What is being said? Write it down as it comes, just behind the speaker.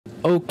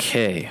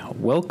Okay,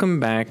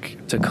 welcome back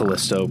to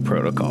Callisto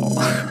Protocol.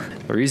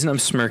 The reason I'm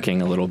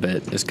smirking a little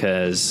bit is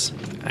because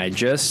I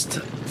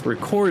just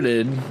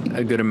recorded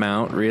a good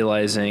amount,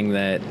 realizing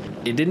that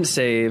it didn't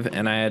save,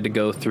 and I had to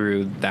go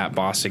through that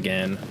boss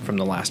again from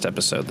the last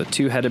episode. The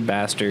two-headed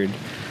bastard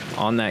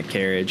on that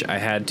carriage. I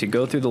had to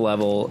go through the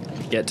level,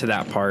 get to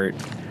that part,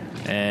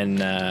 and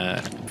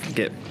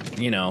get,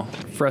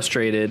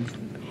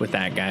 frustrated with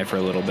that guy for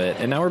a little bit,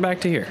 and now we're back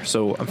to here.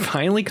 So I'm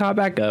finally caught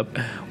back up.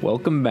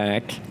 Welcome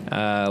back.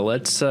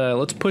 Let's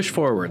push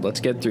forward. Let's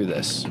get through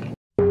this.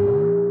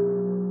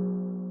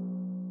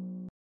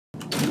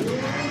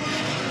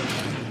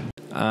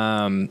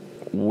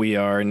 We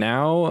are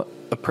now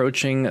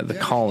approaching the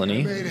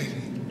colony.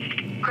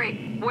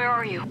 Great. Where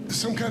are you?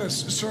 Some kind of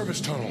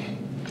service tunnel.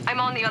 I'm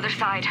on the other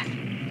side.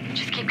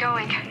 Just keep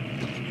going.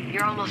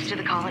 You're almost to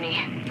the colony.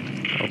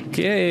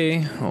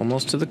 Okay,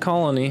 almost to the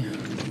colony.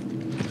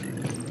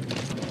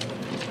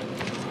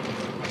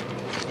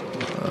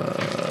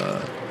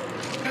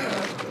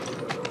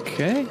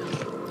 Okay,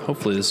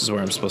 hopefully this is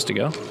where I'm supposed to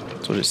go.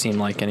 That's what it seemed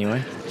like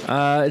anyway.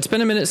 It's been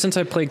a minute since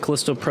I played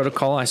Callisto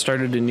Protocol. I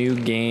started a new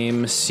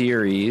game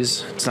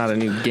series. It's not a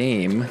new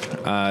game.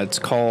 It's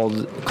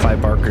called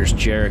Clive Barker's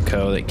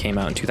Jericho that came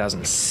out in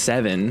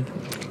 2007.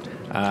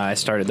 I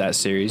started that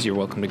series. You're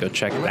welcome to go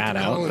check that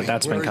out, but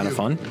that's been kind of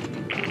fun.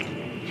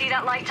 See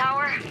that light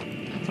tower?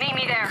 Meet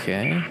me there.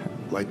 Okay.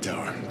 Light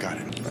tower. Got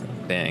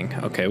it. Dang.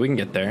 Okay, we can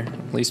get there.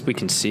 At least we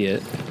can see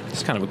it.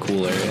 It's kind of a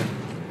cool area.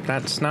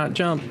 That's not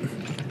jump.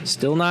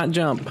 Still not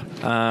jump.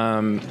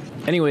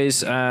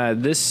 Anyways,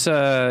 this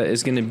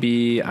is going to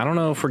be, I don't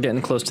know if we're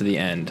getting close to the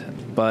end,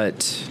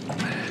 but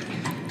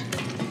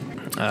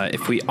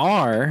if we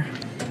are,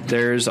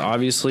 there's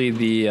obviously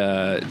the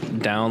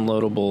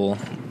downloadable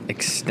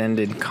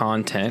extended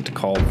content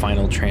called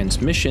Final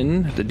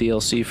Transmission, the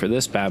DLC for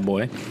this bad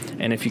boy.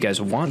 And if you guys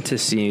want to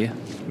see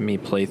me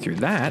play through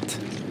that,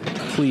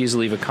 please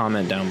leave a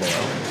comment down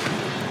below.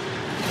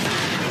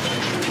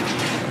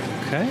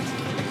 Okay.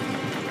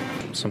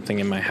 Something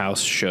in my house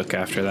shook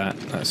after that.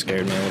 That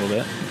scared me a little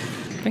bit.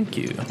 Thank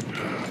you.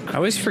 I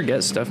always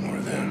forget stuff. More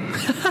of them.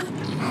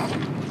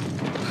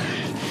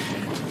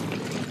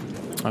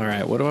 All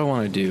right, what do I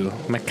want to do?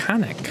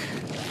 Mechanic.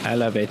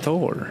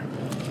 Elevator.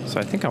 So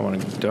I think I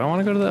want to... Do I want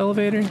to go to the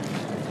elevator?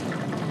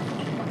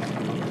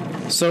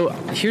 So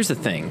here's the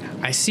thing.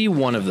 I see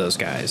one of those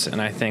guys,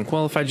 and I think,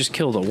 well, if I just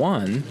kill the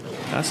one,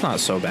 that's not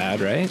so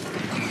bad, right?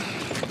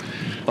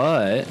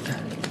 But...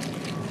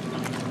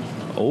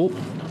 Oh,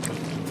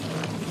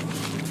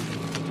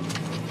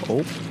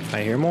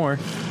 I hear more.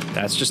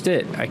 That's just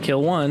it. I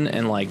kill one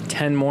and like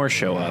 10 more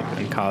show up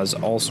and cause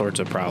all sorts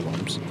of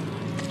problems.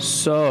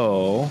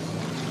 So,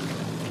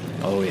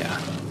 oh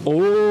yeah.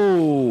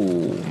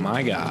 Oh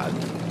my God.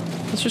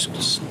 Let's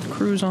just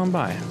cruise on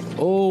by.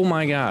 Oh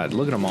my God.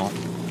 Look at them all.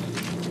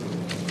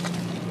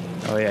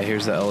 Oh yeah,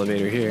 here's the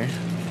elevator here.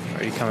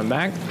 Are you coming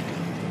back?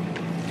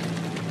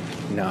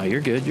 No,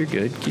 you're good. You're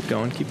good. Keep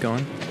going. Keep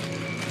going.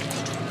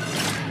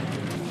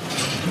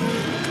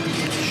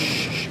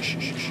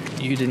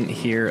 You didn't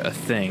hear a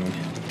thing.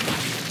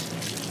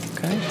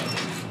 Okay.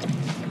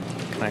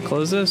 Can I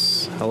close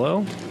this?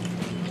 Hello? God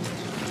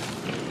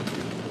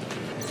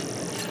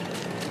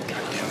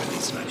damn it,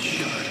 it's not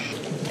shut.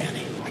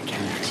 Annie, I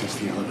can't access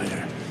the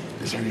elevator.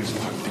 This area's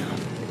locked down.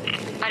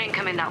 I didn't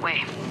come in that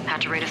way.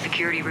 Had to raid a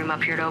security room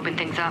up here to open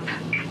things up.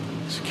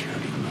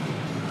 Security room.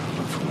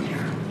 Look for one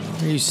here.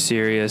 Are you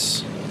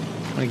serious?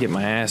 I'm gonna get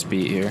my ass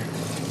beat here.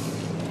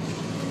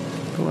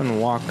 Go and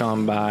walk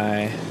on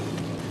by.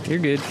 You're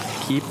good.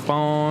 Keep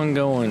on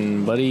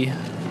going, buddy.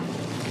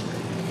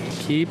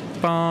 Keep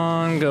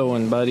on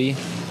going, buddy.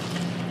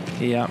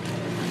 Yep.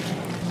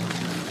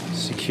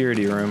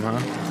 Security room, huh?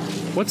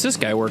 What's this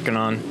guy working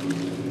on?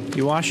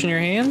 You washing your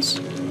hands?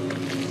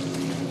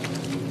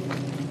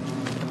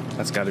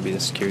 That's got to be the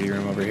security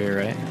room over here,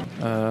 right?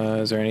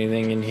 Is there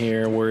anything in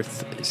here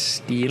worth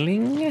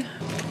stealing?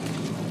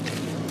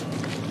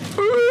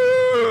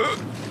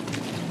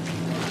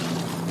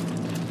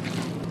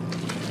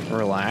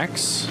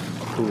 Relax.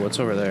 Ooh, what's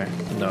over there?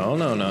 No.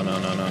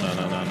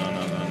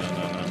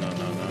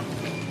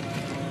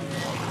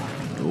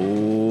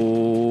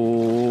 Oh,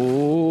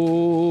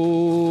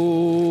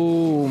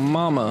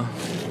 mama.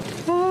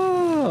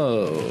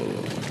 Oh,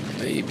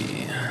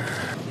 baby.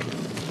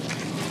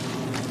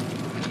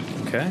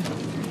 Okay.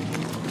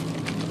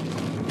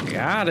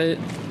 Got it.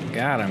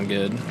 God, I'm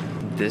good.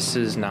 This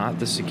is not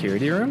the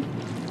security room?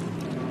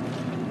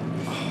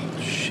 Oh,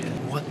 shit.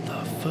 What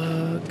the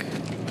fuck?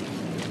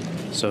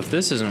 So if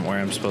this isn't where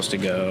I'm supposed to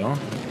go...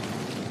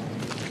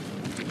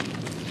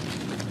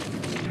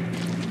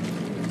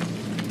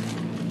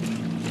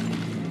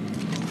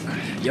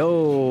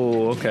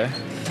 Yo, okay.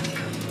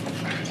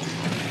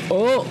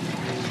 Oh!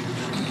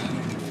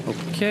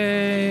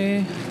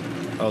 Okay.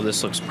 Oh,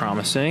 this looks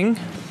promising.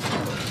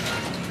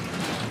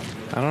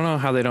 I don't know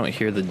how they don't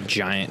hear the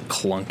giant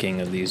clunking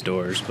of these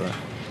doors, but...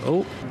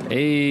 Oh.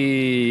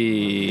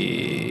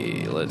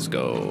 Hey, let's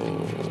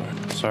go.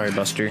 Sorry,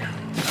 Buster.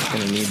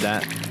 Gonna need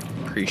that.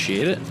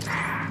 Appreciate it.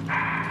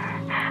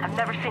 I've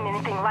never seen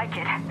anything like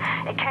it.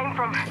 It came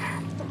from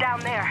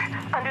down there,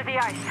 under the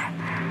ice.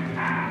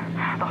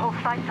 The whole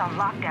site's on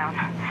lockdown.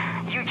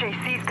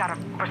 UJC's got a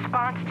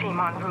response team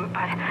en route,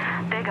 but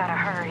they gotta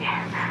hurry.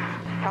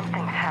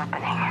 Something's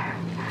happening.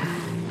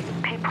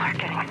 People are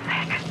getting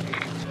sick.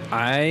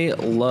 I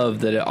love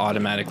that it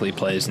automatically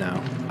plays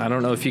now. I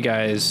don't know if you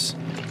guys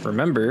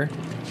remember,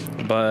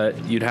 but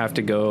you'd have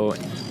to go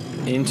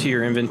into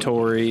your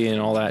inventory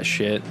and all that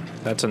shit.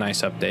 That's a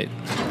nice update.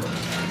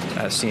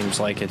 That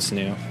seems like it's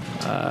new.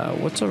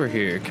 What's over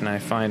here? Can I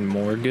find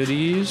more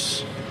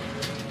goodies?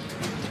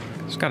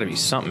 There's got to be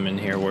something in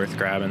here worth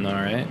grabbing though,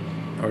 right?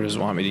 Or does it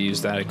want me to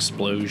use that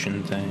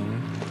explosion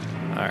thing?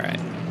 All right,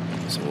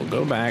 so we'll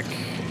go back.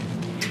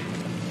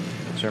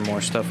 Is there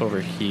more stuff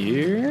over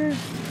here?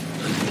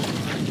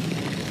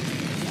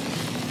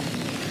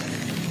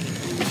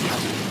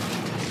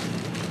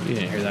 You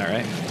didn't hear that,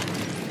 right?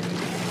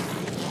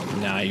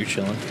 Nah, you're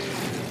chilling.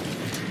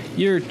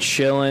 You're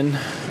chilling.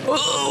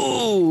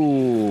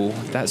 Oh,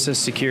 that says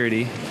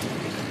security.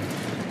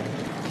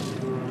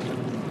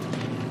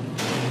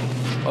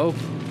 Oh.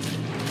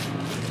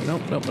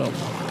 Nope, nope, nope.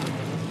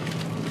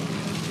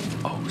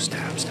 Oh,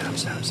 stab, stab,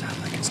 stab, stab.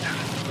 I can stab.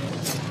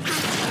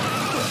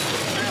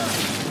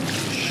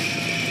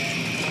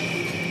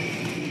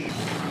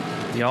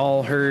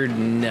 Y'all heard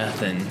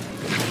nothing.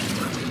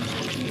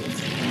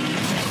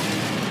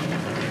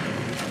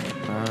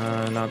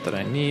 Not that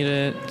I need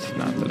it.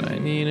 Not that I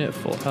need it.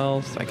 Full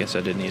health. I guess I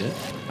did need it.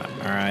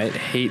 Alright.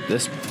 Hate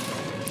this.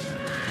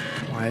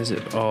 Why is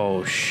it?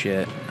 Oh,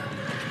 shit.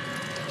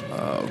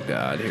 Oh,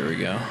 God. Here we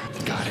go.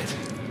 Got it.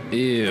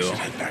 Ew. I should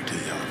head back to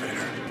the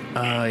elevator.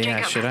 Yeah,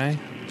 Jacob. should I?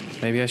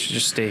 Maybe I should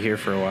just stay here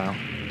for a while.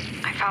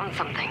 I found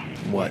something.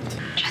 What?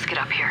 Just get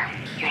up here.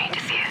 You need to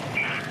see it.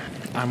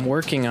 I'm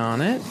working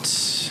on it.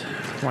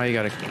 Why you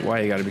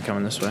gotta be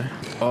coming this way?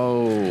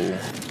 Oh.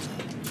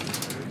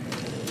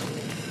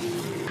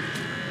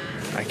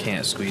 I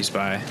can't squeeze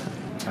by,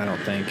 I don't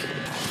think.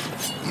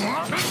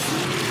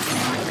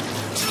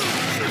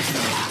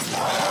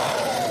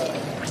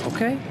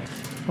 Okay.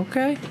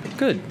 Okay.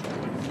 Good.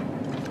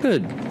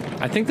 Good.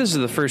 I think this is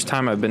the first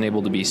time I've been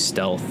able to be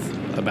stealth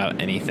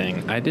about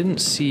anything. I didn't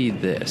see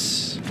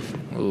this.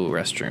 Ooh,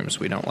 restrooms.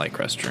 We don't like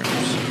restrooms.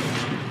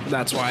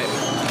 That's why.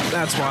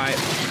 That's why.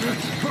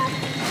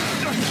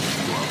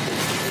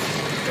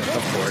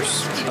 Of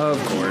course.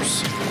 Of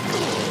course.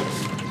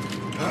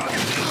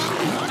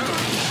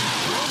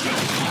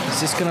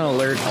 Is this gonna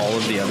alert all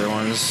of the other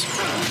ones?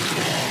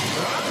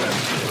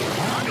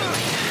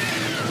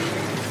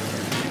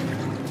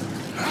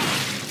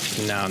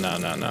 No, no,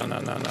 no, no, no,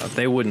 no, no.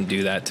 They wouldn't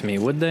do that to me,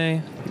 would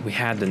they? We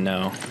had to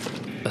know.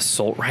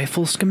 Assault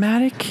rifle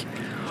schematic?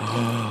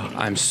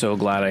 I'm so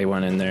glad I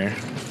went in there.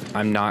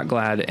 I'm not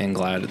glad and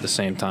glad at the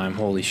same time.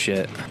 Holy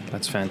shit.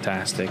 That's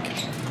fantastic.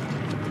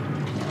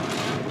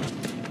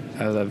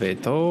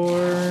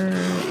 Elevator.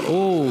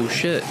 Oh,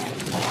 shit.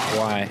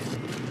 Why?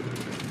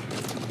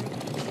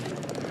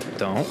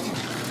 Don't.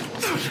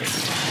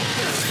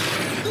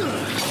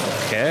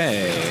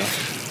 Okay.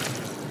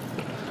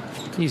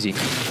 Easy.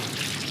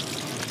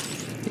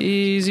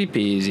 Easy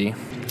peasy.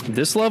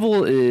 This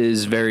level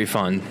is very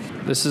fun.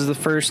 This is the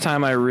first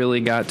time I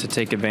really got to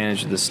take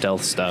advantage of the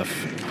stealth stuff.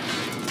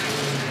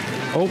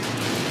 Oh.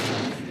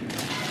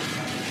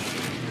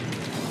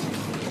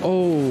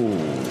 Oh.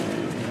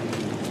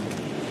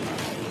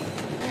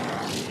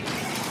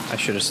 I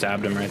should have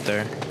stabbed him right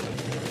there.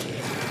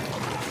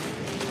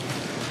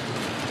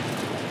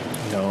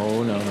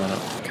 No, no, no, no.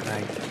 Can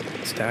I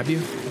stab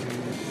you?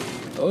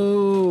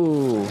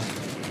 Oh.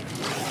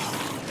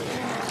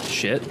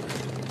 Shit.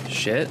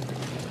 Shit.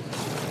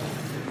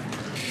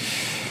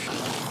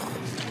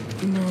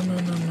 No, no, no,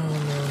 no,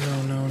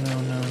 no, no, no, no,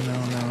 no, no,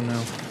 no, no.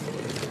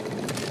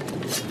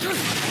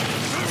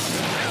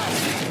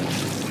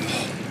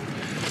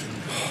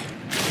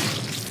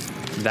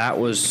 That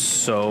was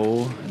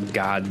so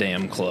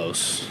goddamn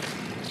close.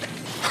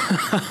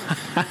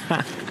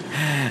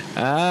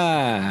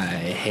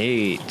 I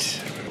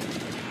hate.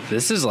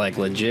 This is like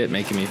legit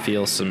making me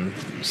feel some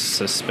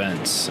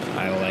suspense.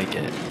 I like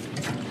it.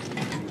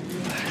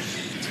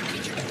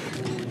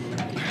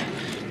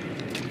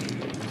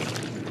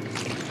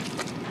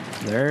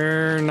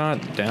 They're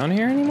not down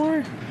here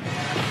anymore?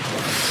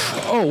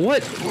 Oh,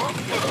 what?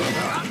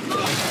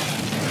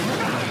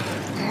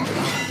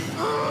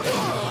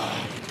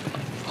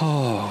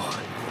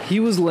 Oh, he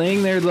was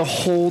laying there the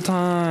whole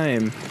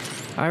time.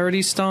 I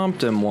already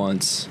stomped him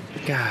once.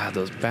 God,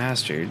 those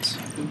bastards.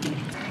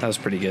 That was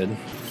pretty good.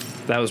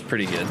 That was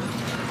pretty good.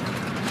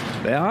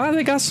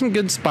 They got some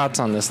good spots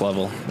on this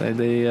level.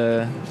 They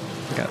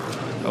got...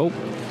 Oh,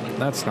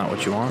 that's not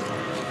what you want.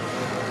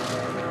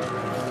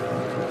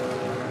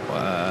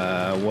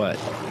 What?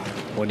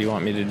 What do you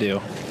want me to do?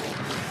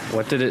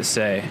 What did it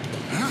say?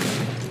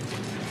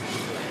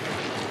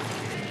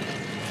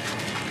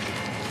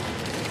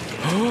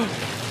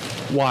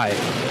 Why?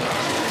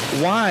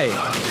 Why?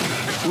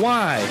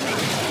 Why?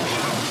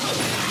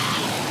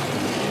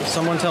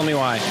 Someone tell me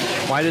why.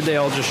 Why did they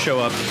all just show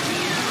up?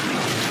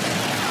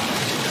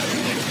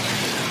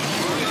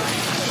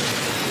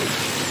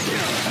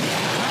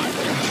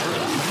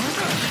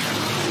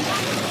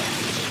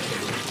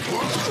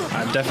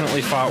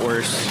 definitely fought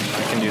worse.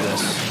 I can do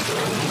this.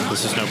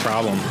 This is no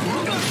problem.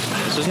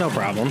 This is no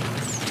problem.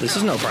 This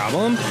is no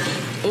problem.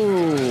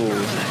 Ooh.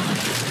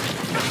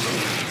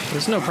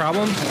 This is no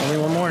problem. Only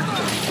one more.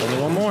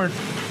 Only one more.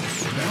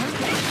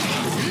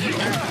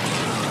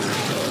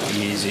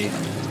 Easy.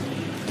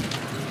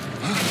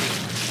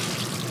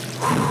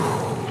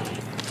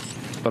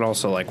 But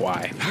also, like,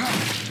 why?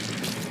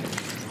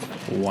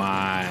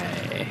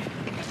 Why?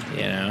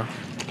 You know?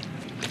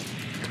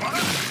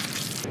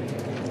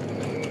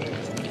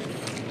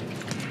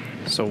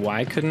 So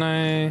why couldn't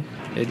I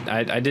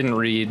didn't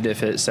read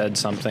if it said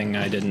something.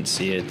 I didn't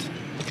see it.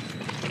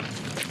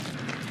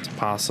 It's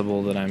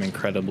possible that I'm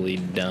incredibly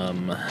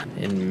dumb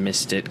and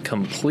missed it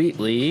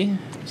completely.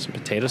 Some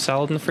potato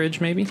salad in the fridge,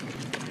 maybe?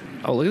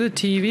 Oh, look at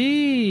the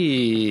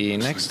TV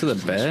next to the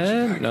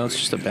bed. No, it's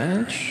just a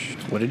bench.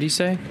 What did he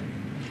say?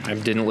 I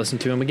didn't listen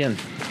to him again.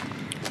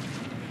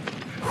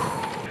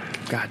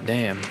 God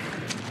damn.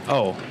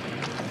 Oh,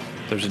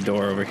 there's a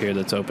door over here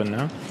that's open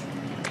now.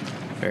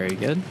 Very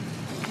good.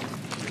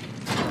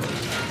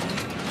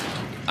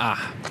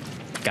 Ah,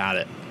 got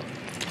it.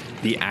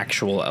 The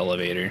actual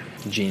elevator.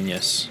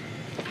 Genius.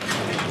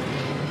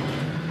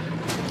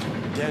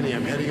 Danny,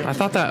 I'm heading up. I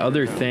thought that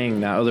other thing,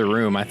 that other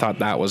room, I thought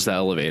that was the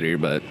elevator,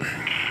 but...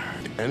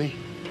 Danny?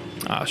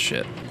 Ah,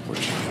 shit.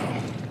 Where'd you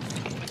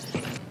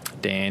go?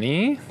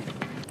 Danny?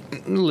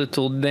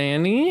 Little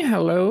Danny,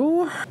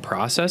 hello?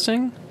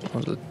 Processing?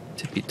 What was a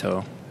tippy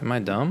toe? Am I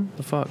dumb?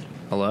 The fuck?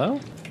 Hello?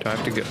 Do I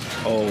have to go?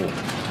 Oh.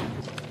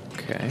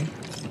 Okay.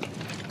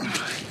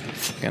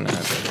 Gonna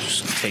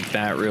just take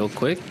that real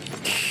quick.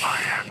 I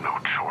had no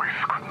choice,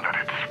 couldn't let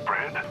it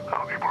spread.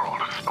 They were all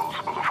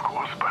disposable, of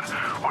course, but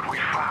what we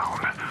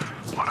found,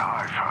 what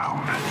I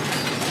found,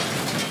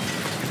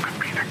 could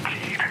be the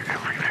key to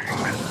everything.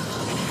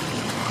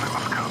 I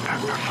must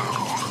contact the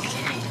circle.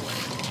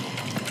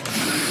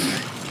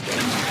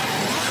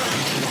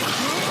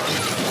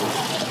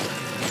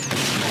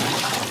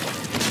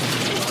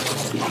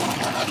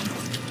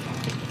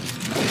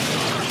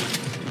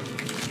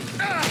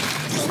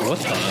 What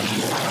the?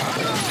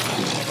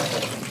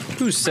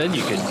 Who said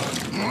you could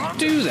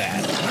do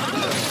that?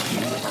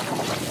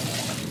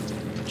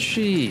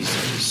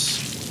 Jesus.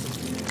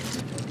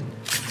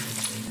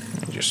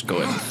 I'll just go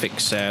ahead and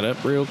fix that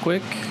up real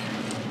quick.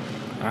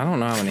 I don't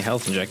know how many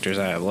health injectors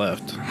I have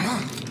left.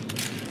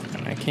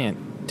 I can't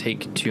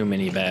take too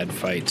many bad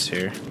fights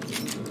here.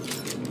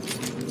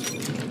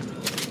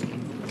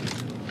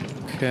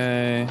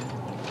 Okay.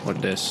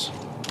 What this?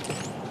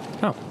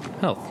 Oh,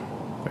 health.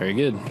 Very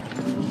good.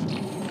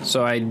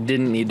 So I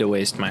didn't need to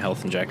waste my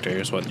health injector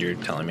is what you're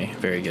telling me.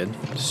 Very good.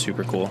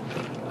 Super cool.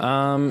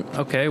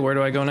 Okay, where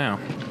do I go now?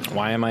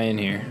 Why am I in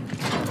here?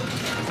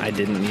 I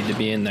didn't need to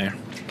be in there.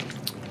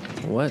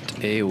 What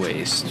a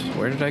waste.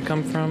 Where did I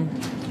come from?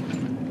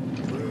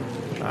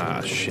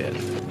 Ah, shit.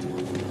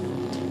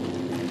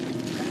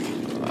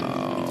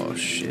 Oh,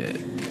 shit.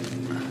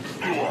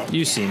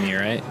 You see me,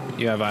 right?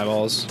 You have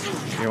eyeballs?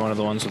 You're one of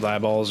the ones with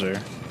eyeballs,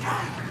 or...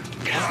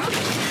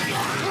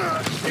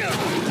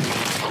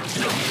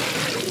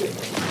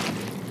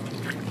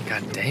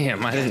 God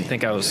damn, I didn't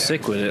think I was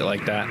sick with it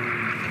like that.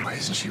 Why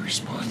isn't she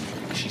responding?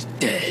 She's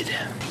dead.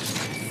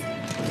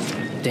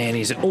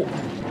 Danny's... Oh,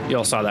 you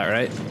all saw that,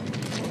 right?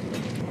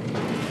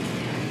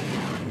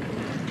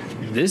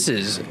 This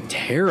is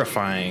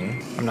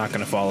terrifying. I'm not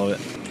gonna follow it.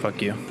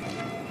 Fuck you.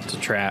 It's a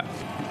trap.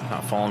 I'm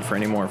not falling for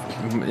any more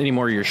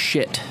of your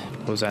shit.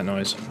 What was that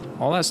noise?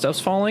 All that stuff's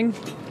falling?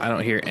 I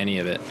don't hear any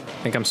of it.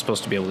 I think I'm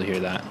supposed to be able to hear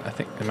that.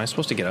 Am I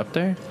supposed to get up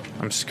there?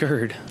 I'm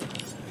scared.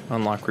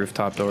 Unlock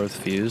rooftop door with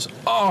fuse.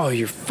 Oh,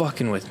 you're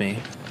fucking with me.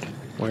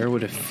 Where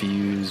would a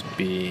fuse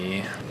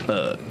be?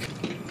 Fuck.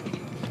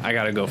 I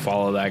gotta go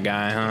follow that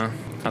guy, huh?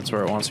 That's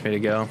where it wants me to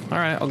go. All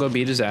right, I'll go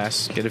beat his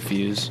ass, get a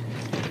fuse.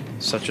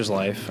 Such is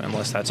life,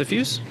 unless that's a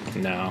fuse?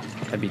 No,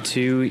 that'd be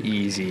too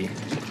easy.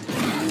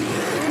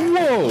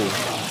 Whoa!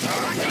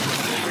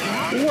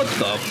 What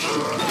the?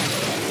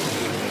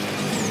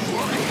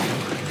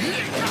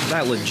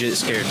 That legit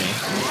scared me.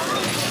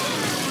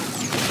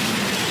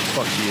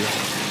 Fuck you.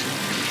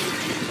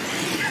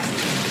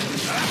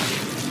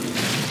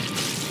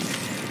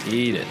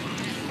 Eat it.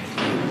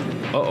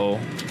 Uh-oh.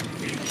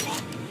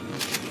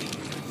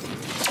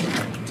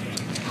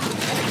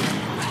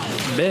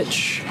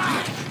 Bitch.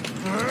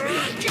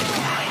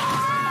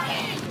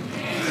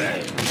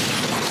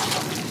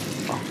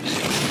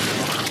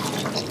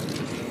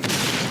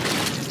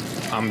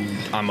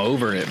 I'm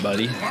over it,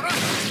 buddy.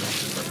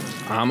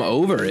 I'm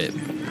over it.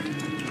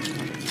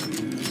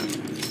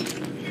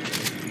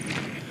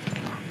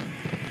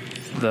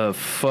 The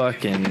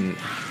fucking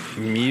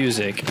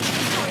music.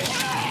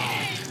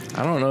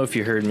 I don't know if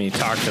you heard me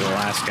talk to the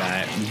last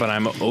guy, but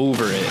I'm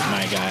over it,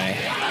 my guy.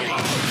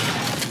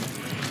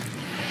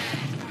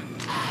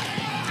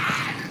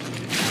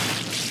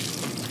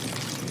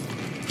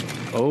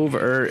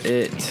 Over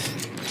it.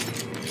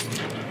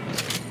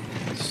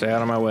 Stay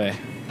out of my way.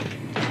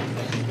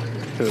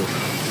 Who?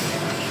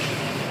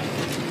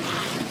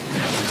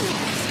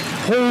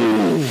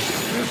 Oh!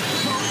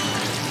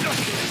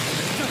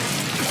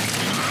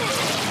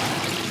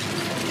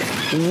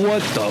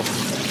 What the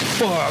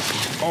fuck?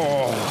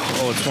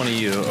 Oh, it's one of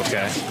you.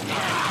 Okay.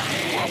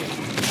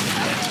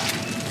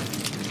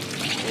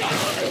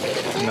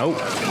 Nope.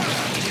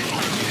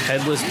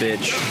 Headless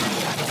bitch.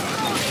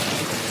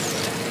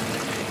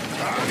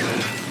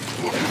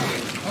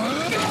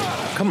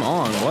 Come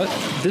on, what?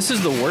 This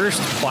is the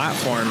worst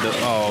platform to...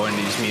 Oh, and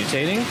he's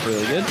mutating.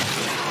 Really good.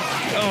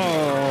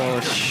 Oh,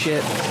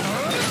 shit.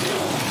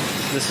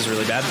 This is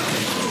really bad.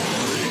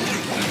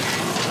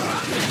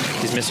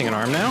 He's missing an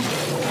arm now.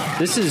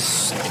 This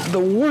is the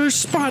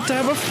worst spot to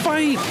have a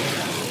fight.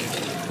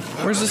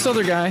 Where's this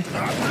other guy?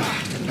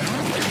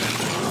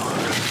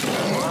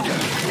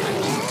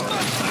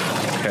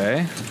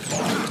 Okay.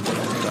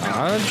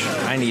 Dodge.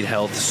 I need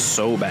health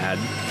so bad.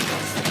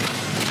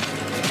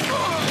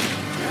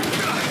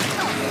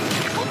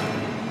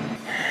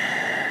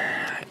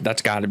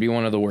 That's got to be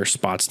one of the worst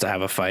spots to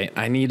have a fight.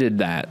 I needed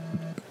that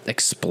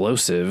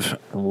explosive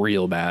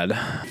real bad.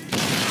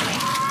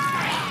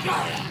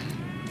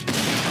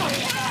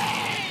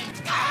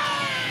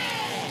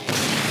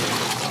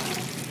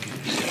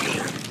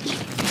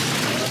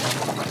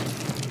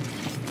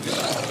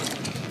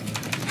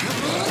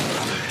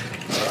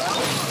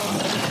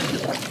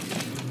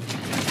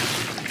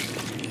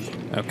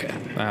 Okay,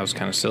 that was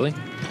kind of silly.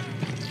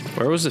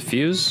 Where was the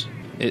fuse?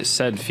 It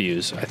said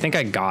fuse. I think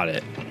I got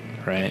it.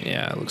 Right?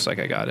 Yeah, it looks like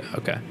I got it.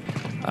 Okay.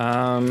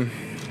 I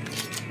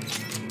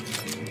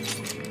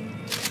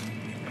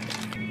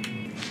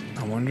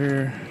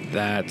wonder if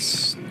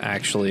that's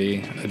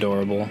actually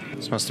adorable.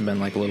 This must have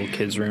been like a little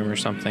kid's room or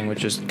something,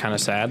 which is kind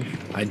of sad.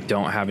 I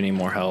don't have any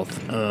more health.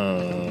 Okay.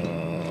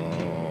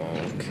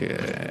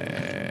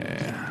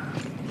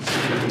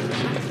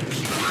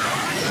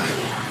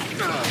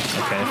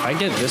 Okay, if I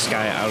get this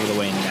guy out of the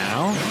way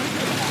now,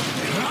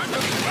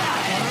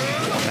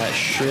 that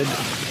should...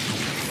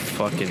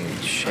 Fucking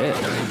shit.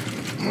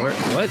 Where,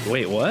 what?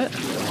 Wait, what?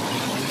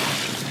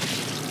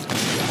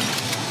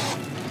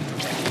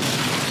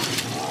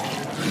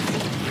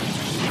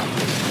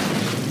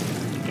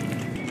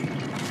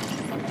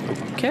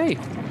 Okay.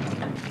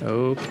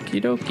 Okie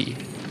dokie.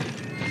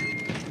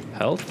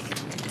 Health.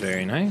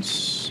 Very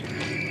nice.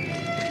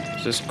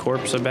 Is this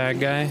corpse a bad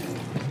guy?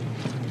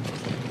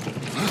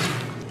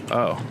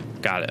 Oh,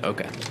 got it.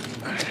 Okay.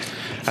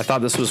 I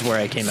thought this was where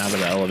I came out of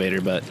the elevator,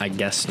 but I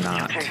guess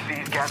not.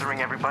 UJC's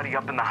gathering everybody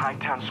up in the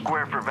Hightown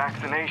Square for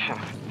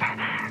vaccinations.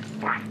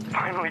 We're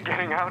finally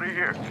getting out of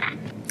here.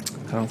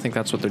 I don't think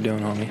that's what they're doing,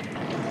 homie.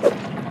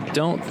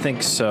 Don't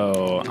think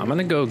so. I'm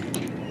gonna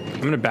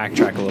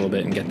backtrack a little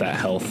bit and get that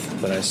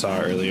health that I saw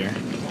earlier.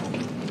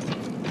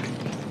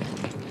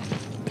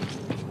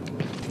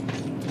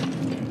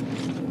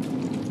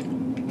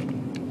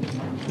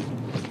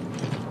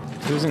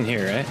 Who's in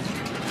here, right?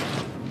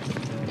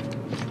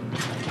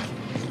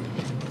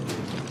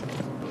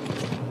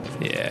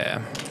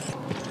 Yeah.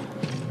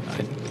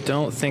 I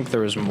don't think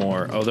there was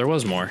more. Oh, there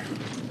was more.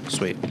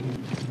 Sweet.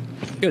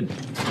 Good.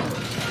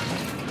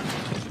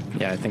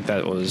 Yeah, I think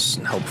that was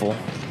helpful.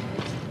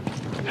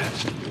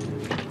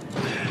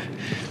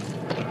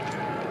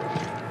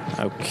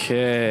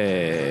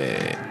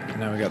 Okay.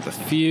 Now we got the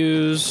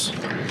fuse.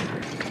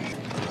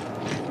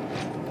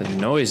 The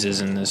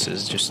noises in this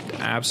is just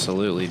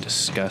absolutely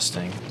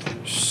disgusting.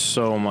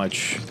 So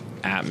much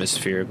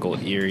atmospherical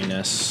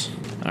eeriness.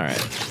 All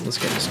right, let's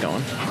get this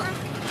going.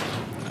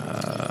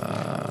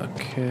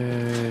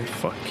 Okay,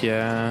 fuck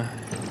yeah.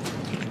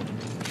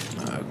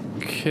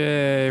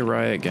 Okay,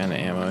 riot gun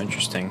ammo,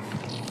 interesting.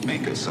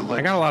 Make a select.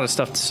 I got a lot of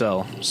stuff to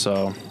sell,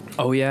 so.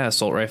 Oh yeah,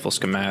 assault rifle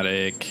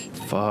schematic.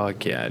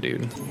 Fuck yeah,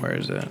 dude. Where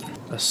is it?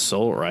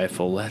 Assault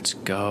rifle, let's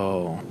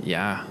go.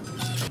 Yeah.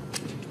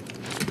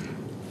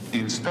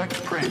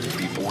 Inspect print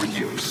before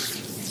use.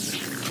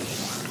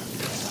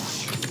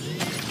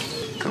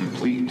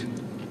 Complete.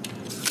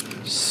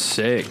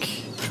 Sick.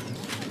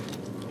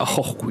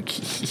 Oh,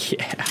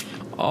 yeah.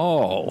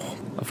 Oh,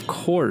 of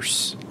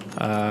course.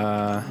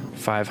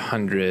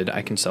 500.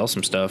 I can sell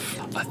some stuff.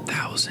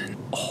 1,000.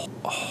 Oh.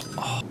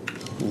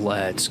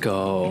 Let's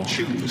go.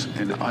 Choose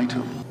an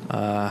item.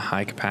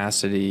 High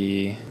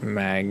capacity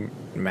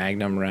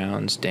magnum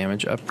rounds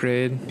damage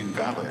upgrade.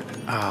 Invalid.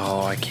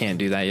 Oh, I can't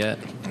do that yet.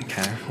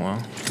 Okay,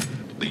 well.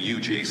 The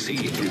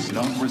UJC is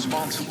not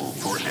responsible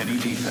for any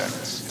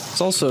defects.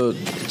 It's also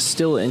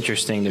still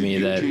interesting to me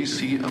that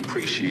UJC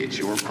appreciates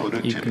your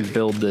productivity. you can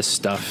build this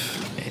stuff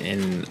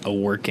in a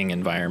working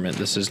environment.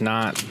 This is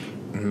not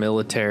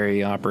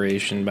military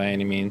operation by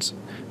any means.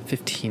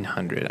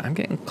 1,500. I'm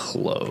getting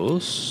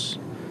close.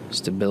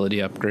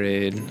 Stability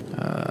upgrade.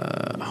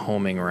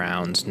 Homing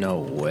rounds. No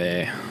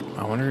way.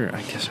 I wonder.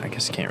 I guess I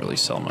can't really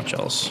sell much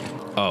else.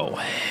 Oh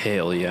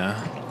hell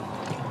yeah.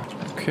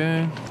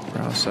 Okay.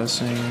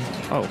 Processing.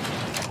 Oh.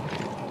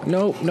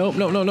 No.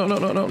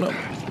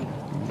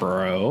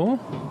 Bro.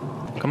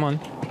 Come on.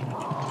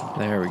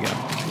 There we go.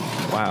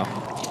 Wow.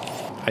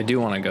 I do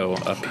want to go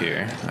up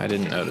here. I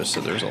didn't notice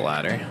that there's a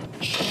ladder.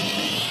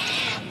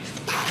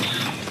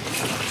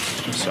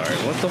 I'm sorry,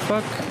 what the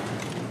fuck?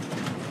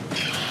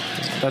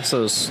 That's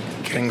those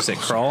things that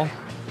crawl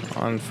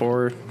on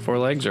four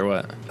legs or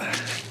what?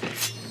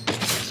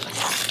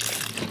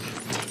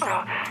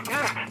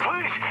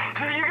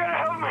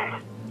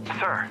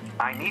 Sir,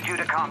 I need you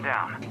to calm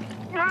down.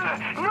 No,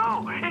 it's in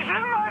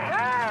my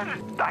head!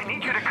 I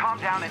need you to calm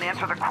down and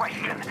answer the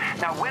question.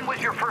 Now, when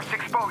was your first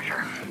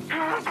exposure? Please!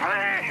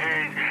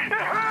 It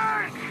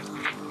hurts!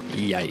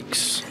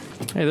 Yikes.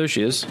 Hey, there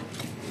she is.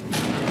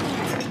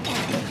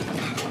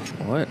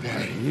 What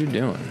are you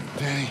doing?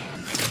 Danny.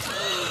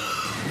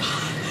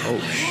 Oh,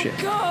 shit.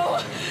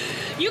 Go!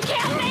 You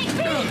can't make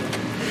me!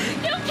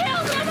 You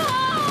killed them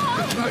all!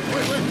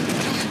 Wait.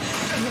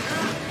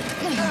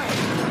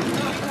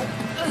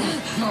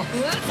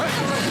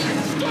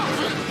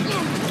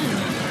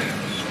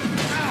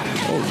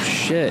 Oh,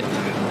 shit.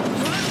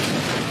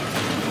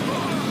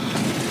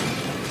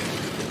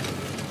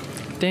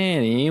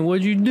 Danny,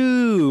 what'd you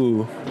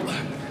do?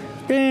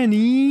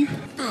 Danny.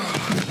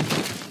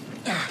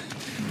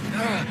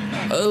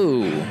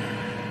 Oh.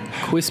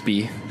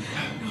 Quispy.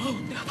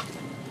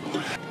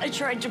 I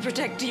tried to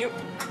protect you.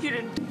 You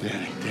didn't.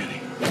 Danny.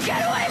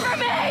 Get away from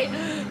me!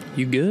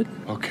 You good?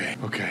 Okay.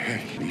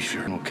 Hey, be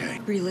sure I'm okay.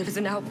 Relives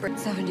an outbreak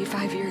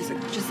 75 years ago,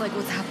 just like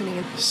what's happening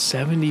in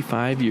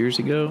 75 years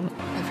ago?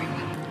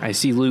 everyone. I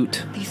see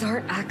loot. These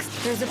aren't acts.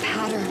 There's a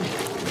pattern.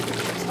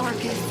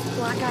 Arcus,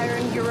 Black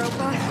Iron,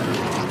 Europa.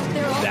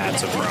 They're all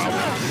That's a connected.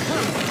 problem.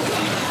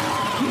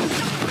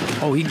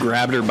 Oh, he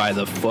grabbed her by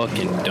the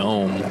fucking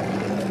dome.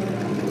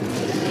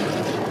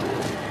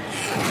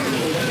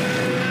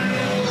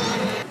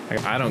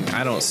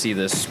 I don't see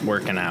this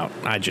working out.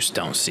 I just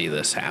don't see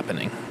this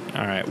happening.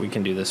 All right, we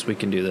can do this.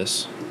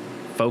 Focus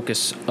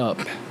up.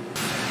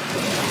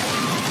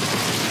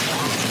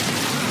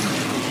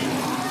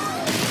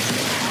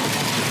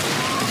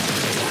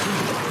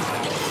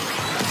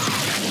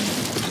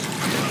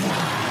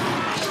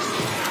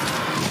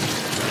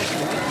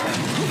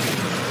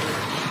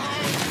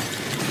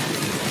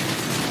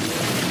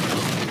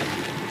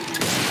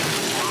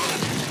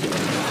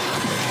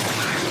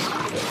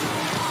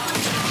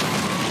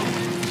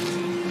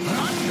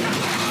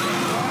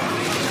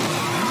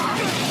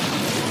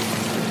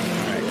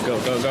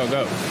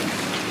 Go.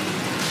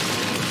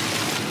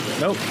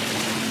 Nope.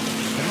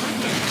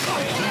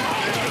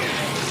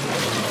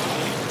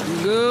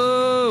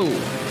 Go.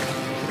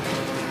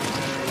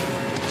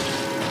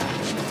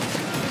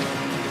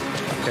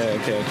 Okay.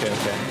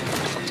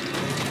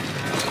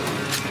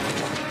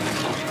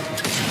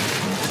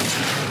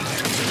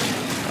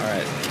 All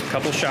right.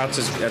 Couple shots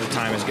at a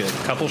time is good.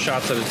 Couple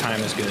shots at a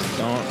time is good.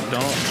 Don't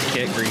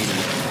get greedy.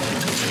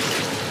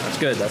 That's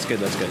good.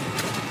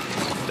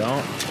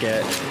 Don't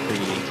get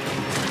greedy.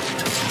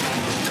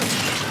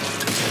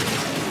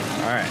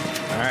 All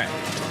right.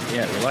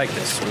 Yeah, we like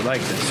this.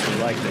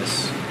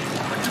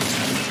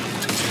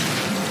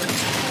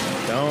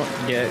 Don't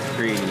get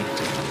greedy.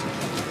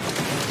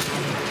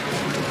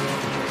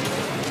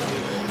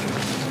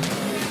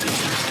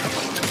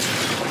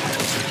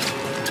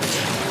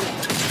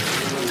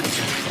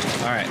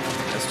 All right,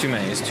 that's too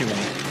many.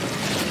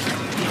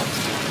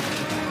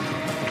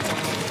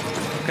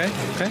 Okay.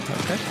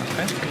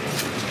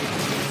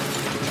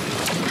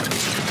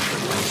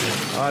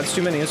 Oh, it's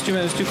too many. It's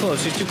too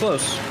close. He's too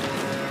close.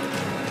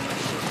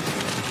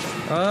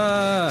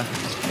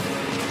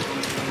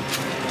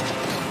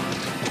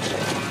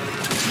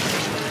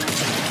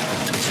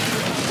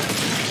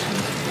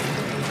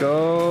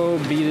 Go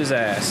beat his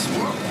ass.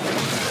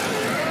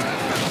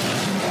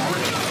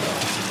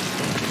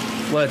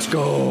 Let's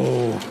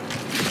go.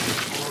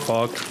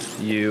 Fuck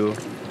you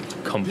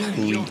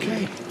completely.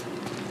 Okay.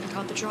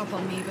 Got the drop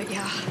on me, but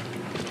yeah,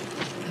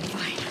 I'm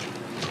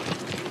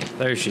fine.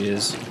 There she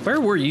is.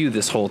 Where were you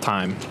this whole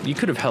time? You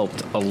could have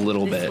helped a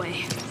little This bit.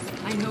 way.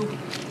 I know.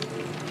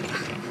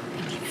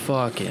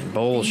 Fucking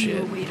bullshit. I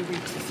knew a way to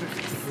reach the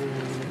surface.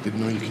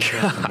 Didn't know you could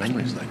capture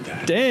memories like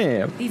that.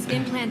 Damn. These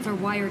implants are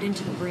wired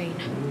into the brain.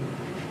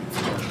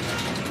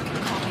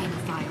 Copying the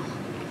file.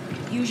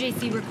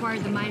 UJC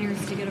required the miners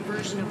to get a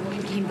version of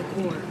what became the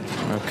core.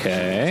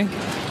 Okay.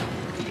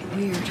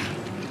 Weird.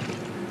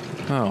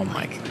 Oh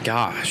my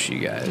gosh, you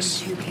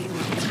guys. Two people.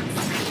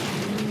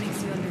 It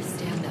makes you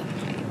understand them.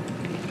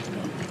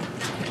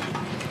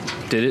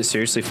 Did it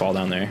seriously fall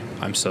down there?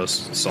 I'm so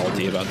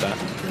salty about that.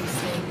 Those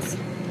things.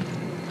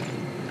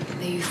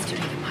 They used to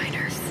be the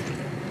miners.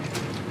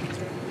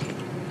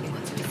 The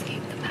ones who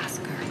escaped the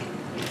massacre.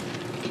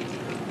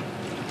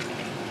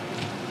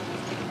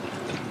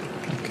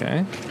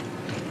 Okay.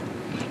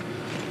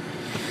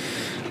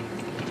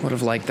 Would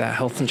have liked that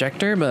health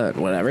injector, but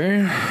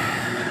whatever.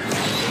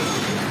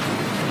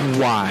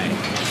 Why?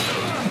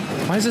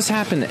 Why does this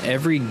happen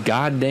every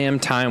goddamn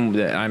time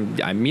that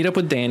I meet up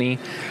with Danny?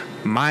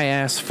 My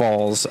ass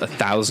falls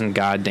 1,000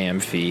 goddamn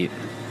feet.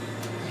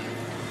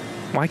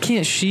 Why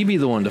can't she be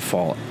the one to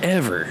fall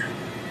ever?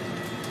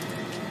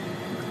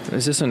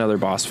 Is this another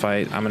boss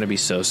fight? I'm gonna be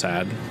so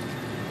sad.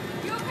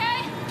 You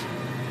okay?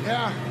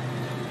 Yeah.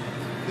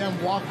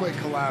 Damn walkway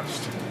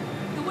collapsed.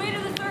 The way to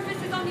the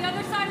surface is on the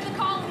other side of the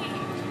colony.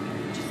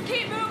 Just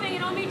keep moving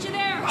and I'll meet you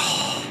there.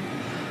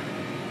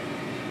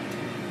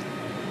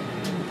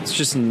 It's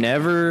just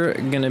never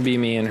gonna be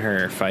me and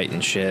her fighting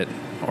shit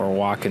or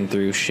walking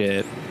through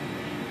shit.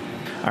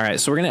 All right,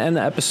 so we're going to end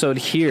the episode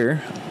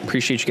here.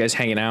 Appreciate you guys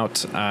hanging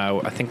out.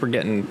 I think we're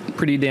getting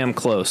pretty damn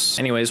close.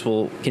 Anyways,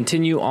 we'll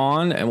continue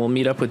on and we'll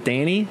meet up with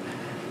Danny.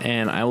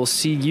 And I will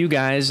see you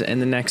guys in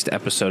the next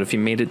episode. If you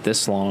made it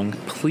this long,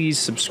 please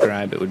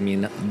subscribe. It would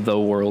mean the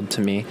world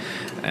to me.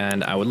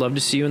 And I would love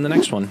to see you in the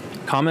next one.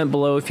 Comment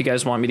below if you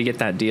guys want me to get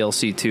that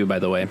DLC too, by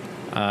the way.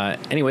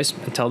 Anyways,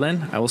 until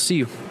then, I will see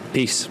you.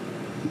 Peace.